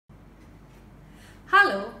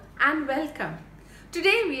Hello and welcome.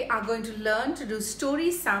 Today we are going to learn to do story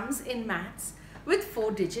sums in maths with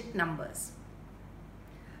 4-digit numbers.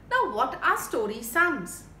 Now what are story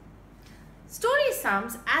sums? Story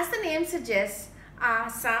sums, as the name suggests, are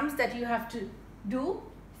sums that you have to do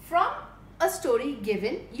from a story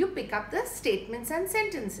given. You pick up the statements and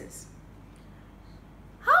sentences.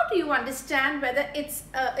 How do you understand whether it's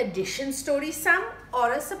an addition story sum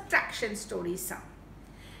or a subtraction story sum?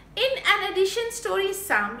 In an addition story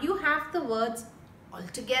sum, you have the words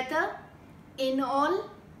altogether, in all,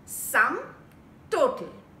 sum, total.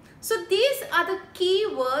 So these are the key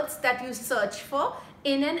words that you search for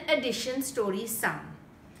in an addition story sum,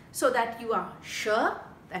 so that you are sure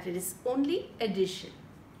that it is only addition.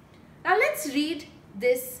 Now let's read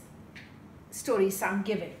this story sum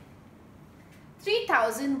given.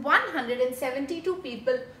 3,172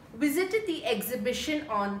 people visited the exhibition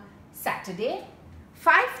on Saturday.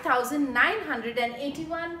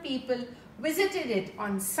 5,981 people visited it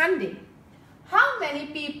on Sunday. How many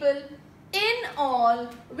people in all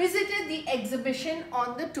visited the exhibition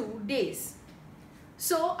on the 2 days?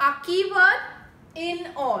 So our keyword in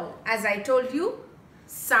all, as I told you,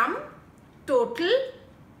 sum, total,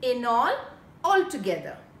 in all,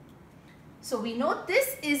 altogether. So we know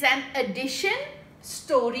this is an addition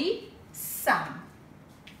story sum.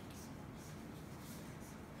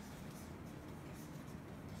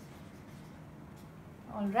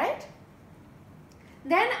 Alright.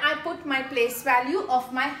 Then I put my place value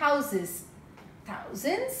of my houses.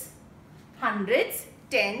 Thousands, hundreds,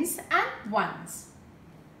 tens and ones.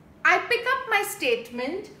 I pick up my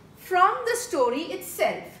statement from the story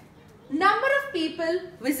itself. Number of people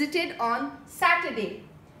visited on Saturday.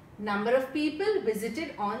 Number of people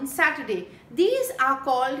visited on Saturday. These are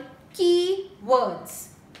called key words.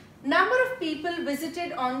 Number of people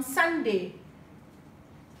visited on Sunday.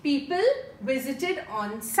 People visited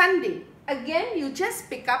on Sunday. Again, you just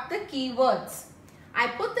pick up the keywords. I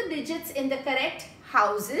put the digits in the correct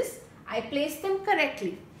houses. I place them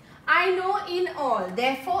correctly. I know in all.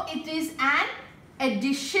 Therefore, it is an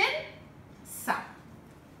addition sum.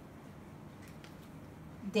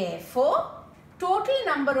 Therefore, total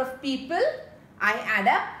number of people, I add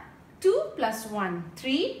up 2 plus 1,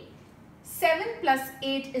 3. 7 plus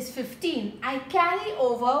 8 is 15. I carry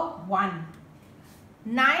over 1.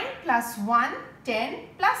 9 plus 1, 10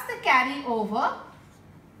 plus the carry over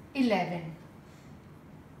 11.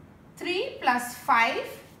 3 plus 5,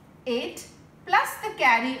 8 plus the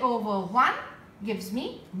carry over 1 gives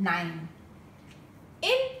me 9.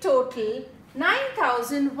 In total,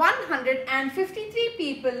 9,153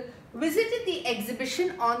 people visited the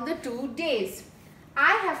exhibition on the 2 days.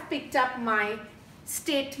 I have picked up my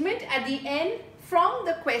statement at the end from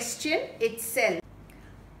the question itself.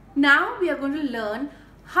 Now we are going to learn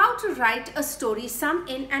how to write a story sum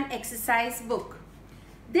in an exercise book.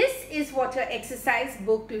 This is what your exercise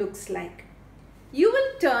book looks like. You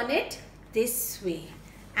will turn it this way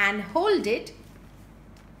and hold it.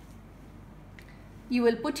 You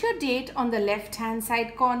will put your date on the left hand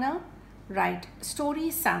side corner. Write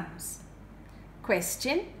story sums.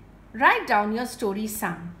 Question. Write down your story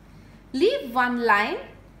sum. Leave one line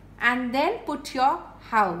and then put your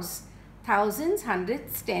house. Thousands,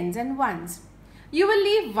 hundreds, tens and ones. You will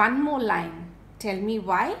leave one more line. Tell me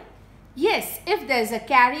why? Yes, if there is a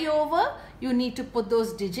carryover, you need to put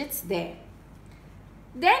those digits there.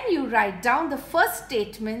 Then you write down the first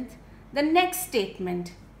statement, the next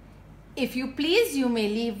statement. If you please, you may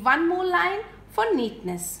leave one more line for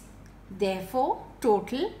neatness. Therefore,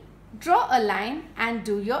 total, draw a line and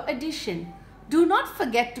do your addition. Do not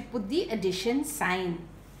forget to put the addition sign.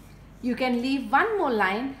 You can leave one more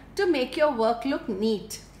line to make your work look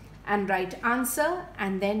neat and write answer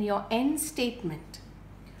and then your end statement.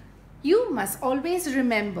 You must always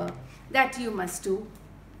remember that you must do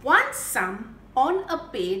one sum on a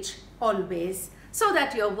page always, so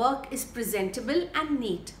that your work is presentable and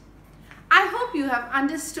neat. I hope you have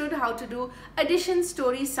understood how to do addition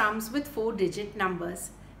story sums with 4-digit numbers.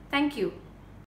 Thank you.